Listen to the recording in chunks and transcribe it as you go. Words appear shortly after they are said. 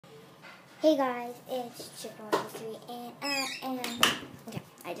Hey guys, it's Chicken 123 and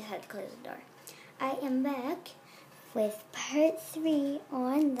I just had to close the door. I am back with part 3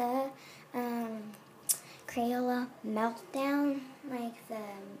 on the Crayola meltdown, like the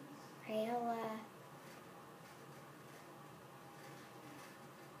Crayola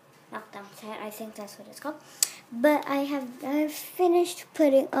meltdown set, I think that's what it's called. But I've finished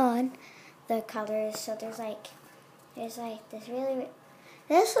putting on the colors, so there's like this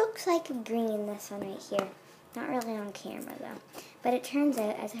this looks like green, this one right here. Not really on camera though. But it turns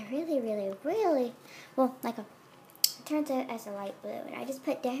out as a it turns out as a light blue. And I just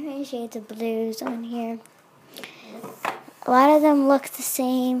put different shades of blues on here. A lot of them look the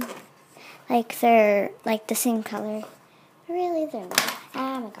same. Like they're like the same color. But really they're not.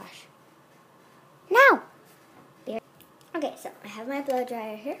 Oh my gosh. No! Okay, so I have my blow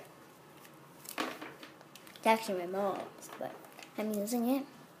dryer here. It's actually my mom's, but I'm using it.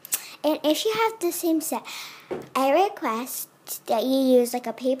 And if you have the same set, I request that you use like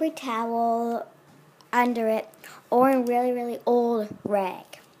a paper towel under it or a really old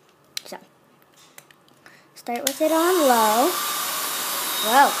rag. So, start with it on low.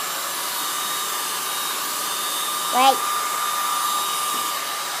 Whoa. Wait.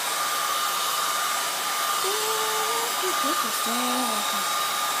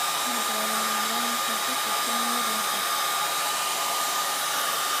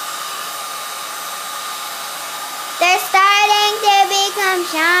 They're starting to become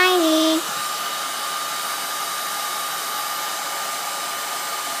shiny.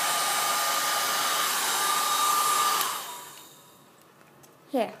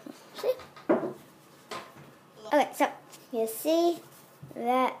 Here, see? Okay, so you see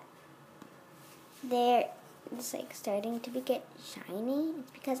that it's like starting to get shiny.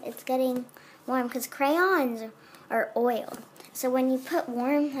 It's because it's getting warm because crayons are oil. So when you put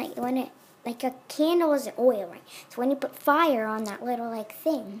warm, like a candle is oil, right? So when you put fire on that little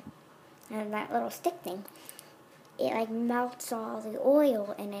thing, and that little stick thing, it like melts all the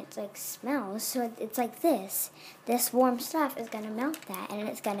oil and it like smells. So it's like this warm stuff is gonna melt that and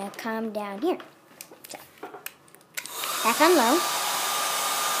it's gonna come down here. So back on low.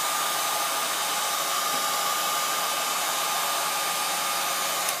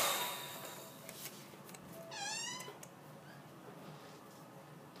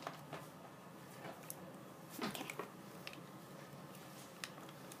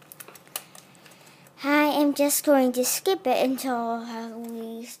 I am just going to skip it until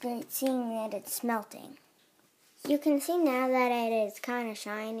we start seeing that it's melting. You can see now that it is kind of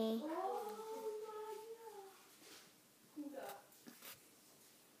shiny.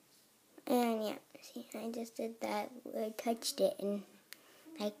 And yeah, see, I just did that. I touched it and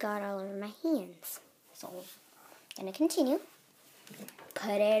I got all over my hands. So I'm going to continue.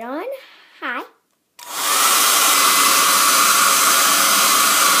 Put it on high.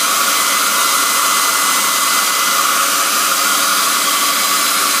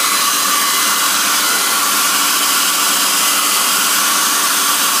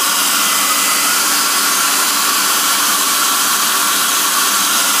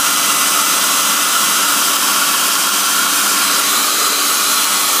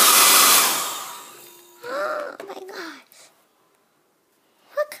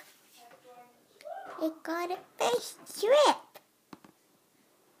 It got a big strip.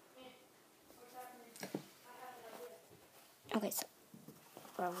 Okay, so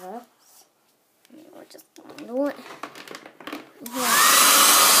we're just going to do it. Yeah.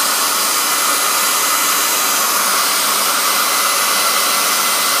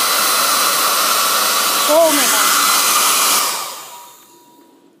 Oh my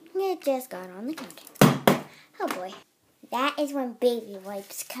gosh. It just got on the counter. Oh boy. That is when baby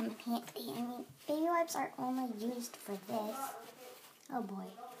wipes come in handy. I mean, baby wipes are only used for this. Oh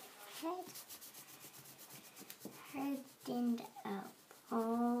boy. Hardened up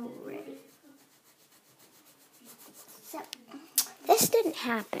already. So, this didn't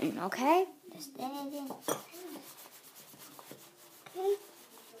happen, okay? This didn't. Okay.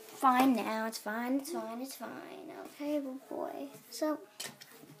 Fine now. It's fine. It's fine. It's fine. Okay, good boy. So,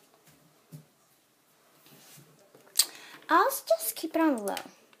 I'll just keep it on low.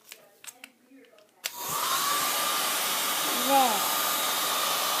 There.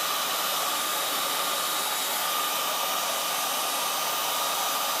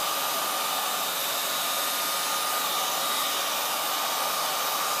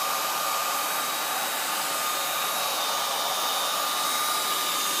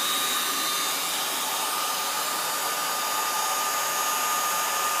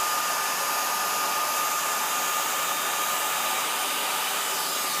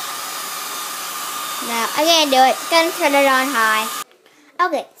 No, I can't do it. Gonna turn it on high.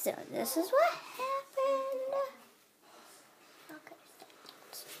 Okay, so this is what happened. Okay,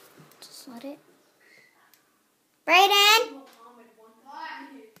 just let it. Brayden!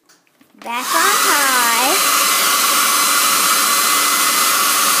 Back on high.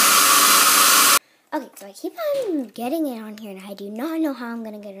 Okay, so I keep on getting it on here, and I do not know how I'm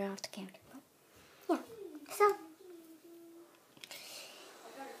gonna get it off the counter. But yeah, so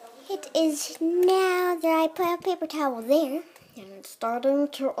it is now that I put a paper towel there, and it's starting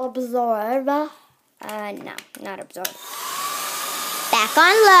to absorb. No, not absorb. Back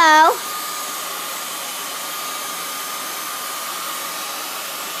on low.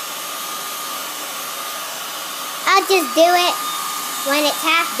 I'll just do it when it's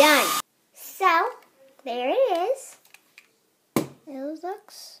half done. So, there it is. It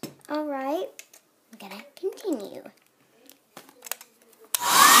looks alright. I'm gonna continue.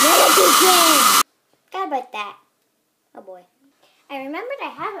 Forgot about that. Oh boy. I remembered I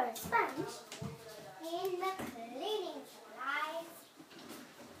have a sponge in the cleaning supplies.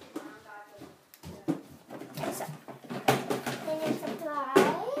 Okay, so cleaning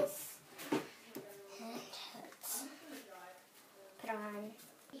supplies. And let's put on.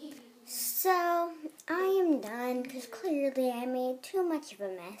 So I am done because clearly I made too much of a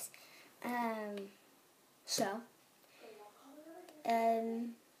mess.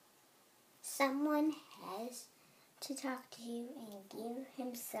 Someone has to talk to you and give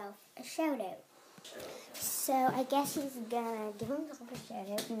himself a shout out. So I guess he's gonna give himself a shout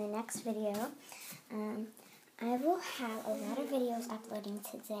out in the next video. I will have a lot of videos uploading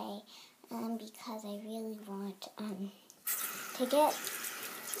today because I really want to get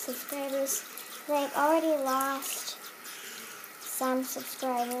subscribers. I've already lost some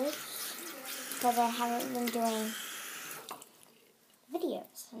subscribers because I haven't been doing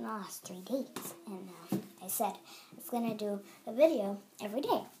videos in the last 3 days, and I said I was gonna do a video every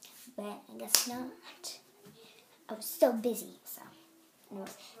day, but I guess not. I was so busy. So,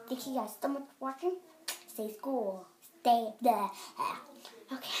 anyways, thank you guys so much for watching. Stay cool. Stay there.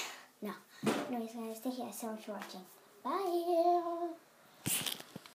 Okay. No. Anyways, guys, thank you guys so much for watching. Bye.